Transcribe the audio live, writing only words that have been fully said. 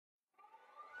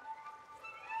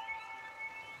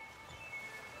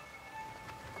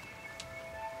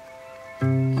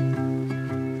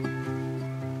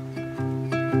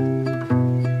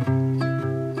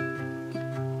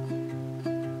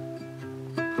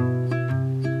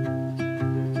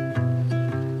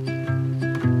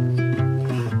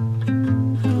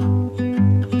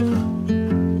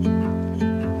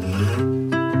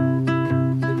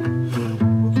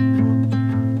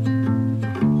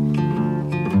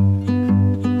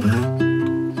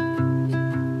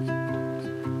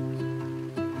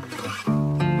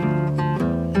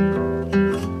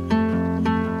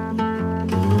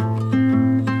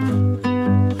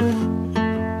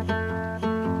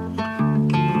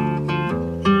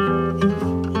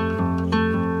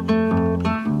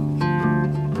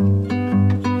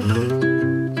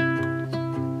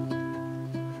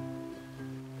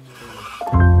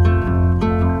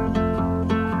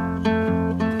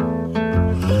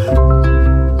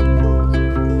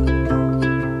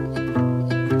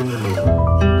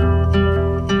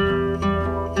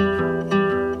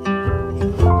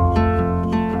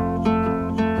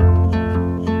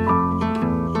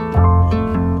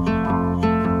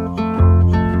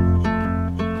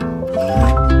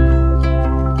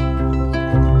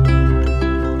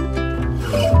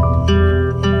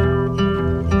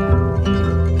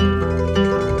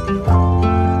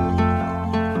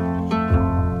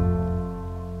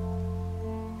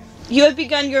You have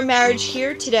begun your marriage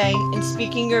here today in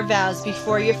speaking your vows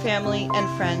before your family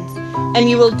and friends, and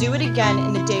you will do it again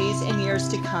in the days and years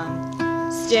to come,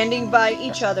 standing by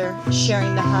each other,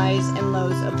 sharing the highs and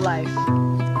lows of life.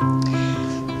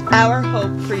 Our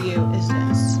hope for you is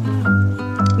this.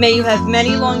 May you have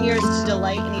many long years to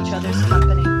delight in each other's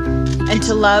company, and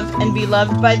to love and be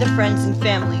loved by the friends and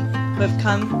family who have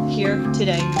come here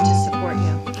today to support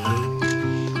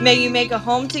you. May you make a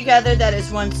home together that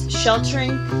is once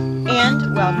sheltering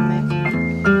and welcoming.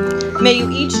 May you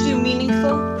each do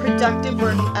meaningful, productive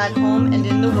work at home and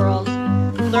in the world,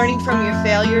 learning from your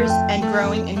failures and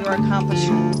growing in your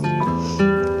accomplishments.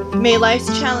 May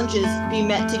life's challenges be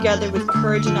met together with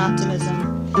courage and optimism,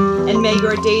 and may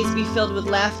your days be filled with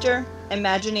laughter,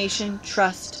 imagination,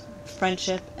 trust,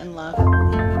 friendship, and love.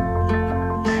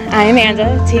 I,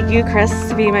 Amanda, take you, Chris,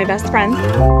 to be my best friend.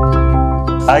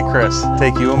 I, Chris,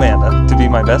 take you, Amanda, to be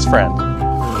my best friend.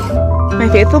 My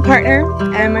faithful partner,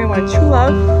 and my one true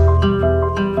love.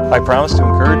 I promise to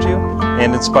encourage you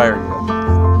and inspire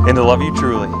you, and to love you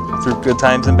truly, through good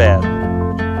times and bad.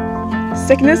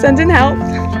 Sickness and in health.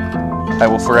 I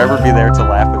will forever be there to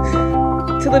laugh with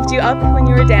you. To lift you up when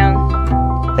you are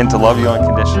down. And to love you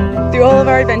unconditionally. Through all of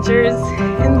our adventures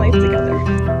in life together.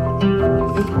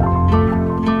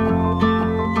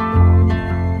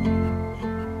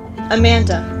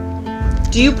 Amanda,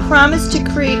 do you promise to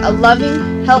create a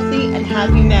loving, healthy, and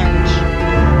happy marriage?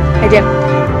 I do.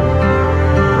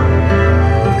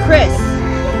 Chris,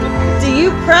 do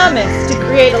you promise to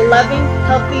create a loving,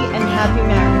 healthy, and happy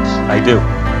marriage? I do.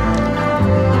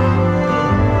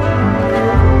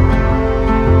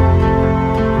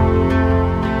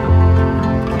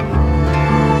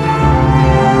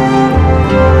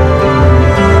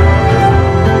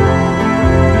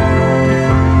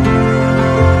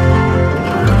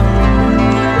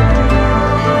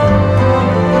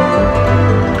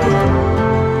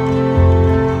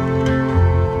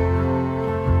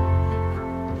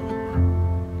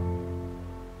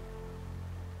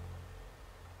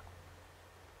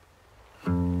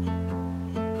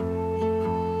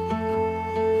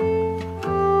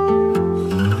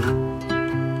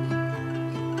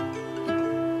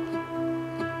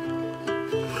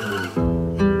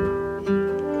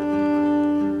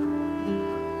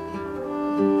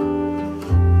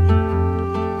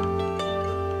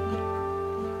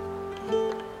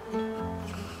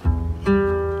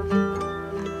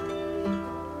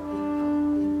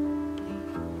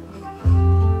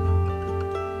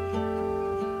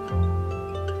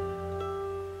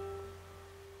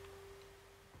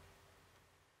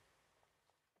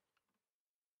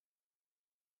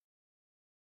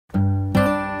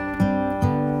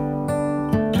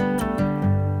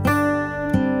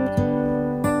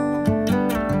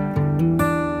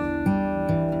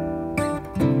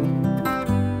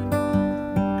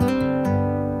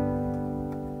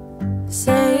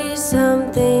 Say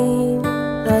something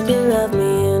like you love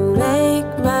me and make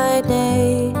my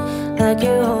day, like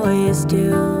you always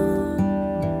do,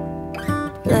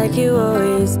 like you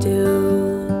always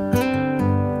do.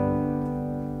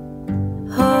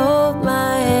 Hold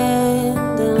my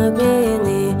hand and look me in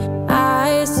the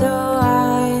eye so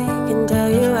I can tell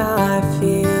you how I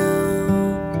feel,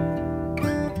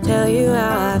 tell you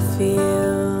how I feel.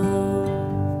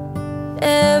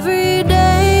 Every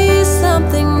day is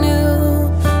something new.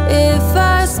 If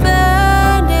I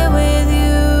spend it with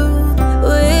you,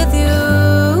 with you,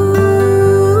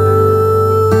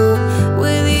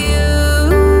 with you.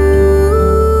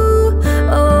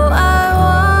 Oh, I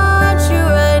want you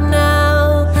right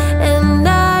now, and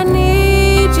I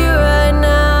need you right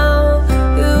now,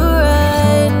 you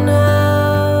right now.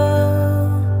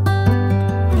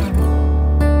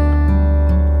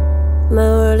 My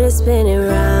world is spinning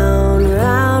round,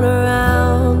 round,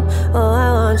 around. Oh,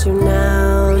 I want you now.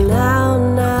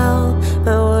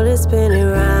 My world is spinning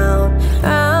round,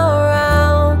 round,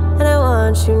 round. And I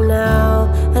want you now,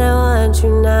 and I want you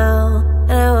now,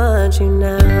 and I want you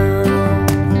now.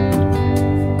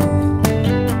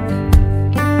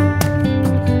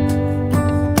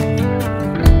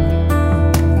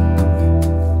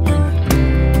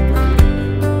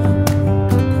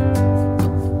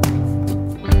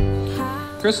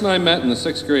 Chris and I met in the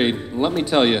 6th grade, and let me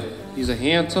tell you, he's a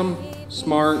handsome,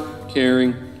 smart,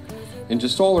 caring, and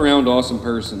just all-around awesome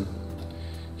person.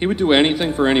 He would do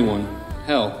anything for anyone.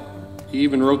 Hell, he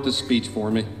even wrote this speech for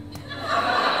me.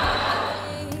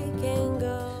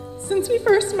 Since we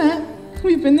first met,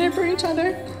 we've been there for each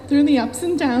other through the ups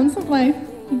and downs of life.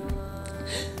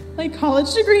 Like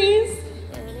college degrees,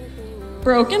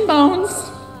 broken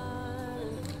bones,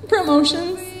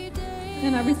 promotions,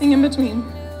 and everything in between.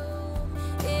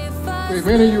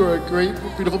 Raina, you are a great,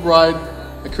 beautiful bride.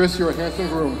 And Chris, you're a handsome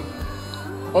groom.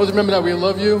 Always remember that we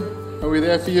love you and we're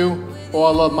there for you. Oh,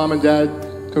 I love Mom and Dad.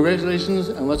 Congratulations,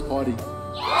 and let's party.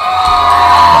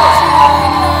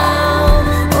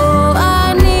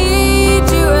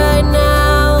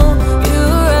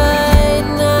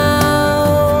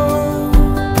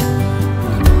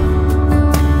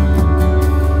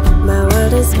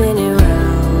 Spinning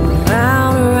round,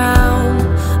 round, around.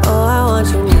 Oh, I want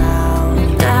you now,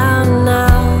 now,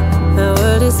 now. My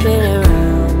world is spinning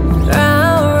round,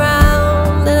 round,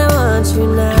 round. And I want you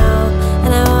now,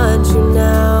 and I want you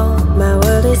now. My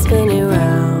world is spinning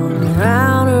round,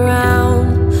 round,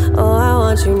 around. Oh, I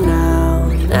want you now,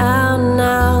 now,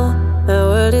 now. My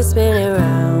world is spinning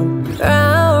round,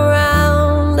 round,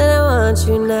 round. And I want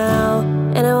you now,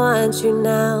 and I want you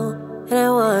now, and I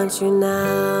want you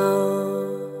now.